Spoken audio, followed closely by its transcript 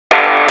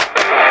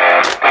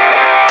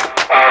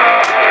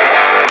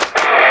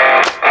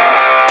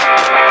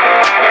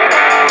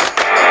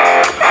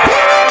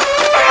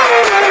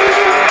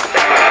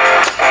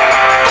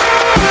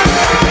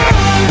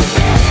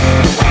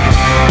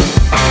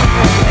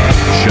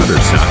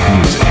Stock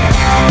music.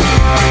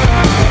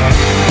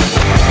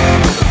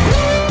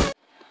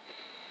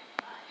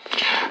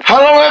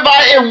 Hello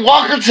everybody and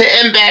welcome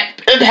to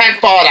Impact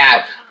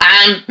Fallout.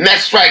 I'm Matt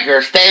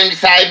Striker. Standing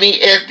beside me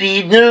is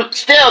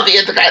still the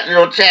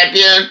Intercontinental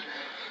Champion,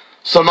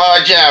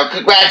 Samoa Joe.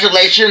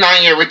 Congratulations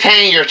on your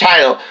retaining your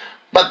title.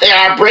 But there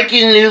are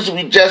breaking news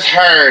we just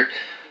heard.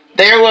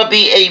 There will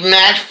be a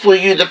match for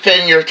you to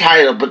defend your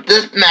title, but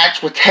this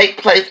match will take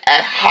place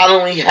at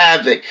Halloween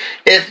Havoc.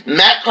 It's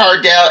Matt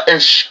Cardell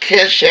and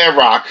Ken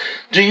Shamrock.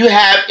 Do you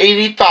have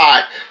any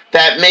thought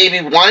that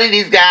maybe one of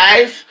these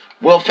guys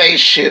will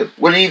face you?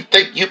 What do you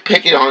think you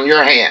pick it on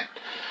your hand?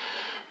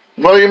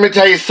 Well, let me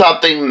tell you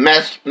something,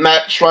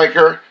 Matt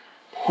Striker.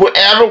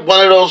 Whoever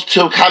one of those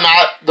two come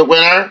out the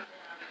winner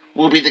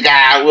will be the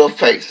guy I will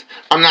face.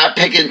 I'm not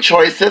picking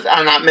choices.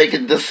 I'm not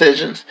making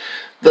decisions.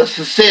 The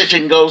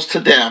decision goes to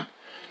them.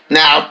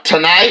 Now,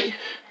 tonight,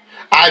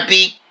 I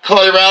beat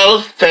Cody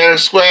Rhodes fair and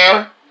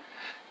square.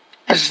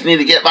 I just need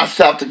to get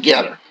myself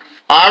together.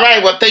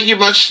 Alright, well, thank you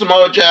much,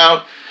 Samoa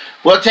Joe.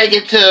 We'll take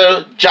it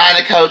to John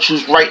the Coach,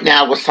 who's right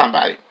now with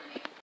somebody.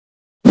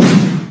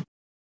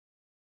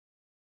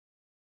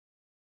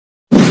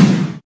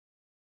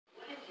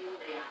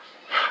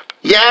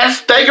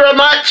 Yes, thank you very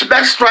much,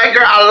 Matt Striker.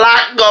 A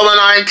lot going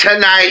on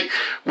tonight.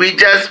 We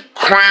just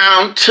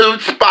crowned 2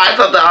 spots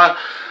of the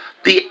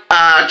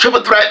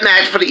triple threat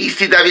match for the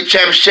ECW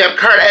Championship.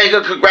 Kurt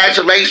Angle,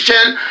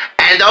 congratulations.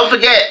 And don't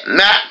forget,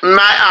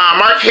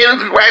 Mark Henry,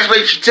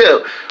 congratulations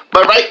too.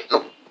 But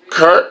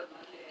Kurt.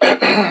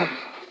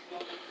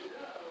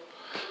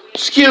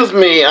 Excuse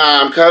me,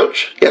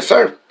 Coach. Yes,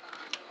 sir.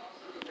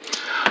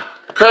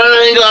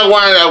 Kurt Angle, I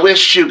wanted to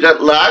wish you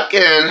good luck.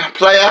 And,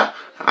 player,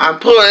 I'm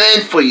pulling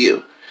in for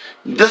you.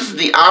 This is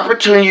the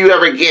opportunity you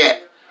ever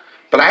get.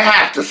 But I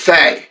have to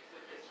say,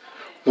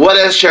 what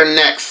is your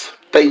next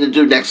thing to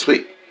do next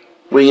week?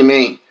 What do you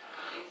mean?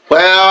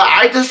 Well,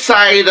 I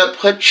decided to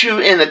put you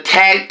in a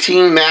tag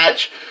team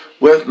match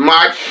with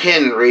Mark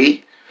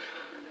Henry.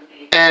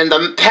 And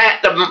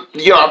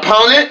your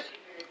opponent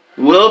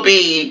will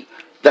be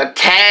the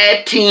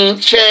tag team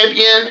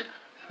champion,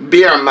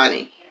 Beer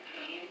Money.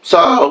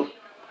 So,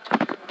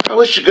 I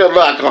wish you good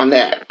luck on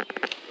that.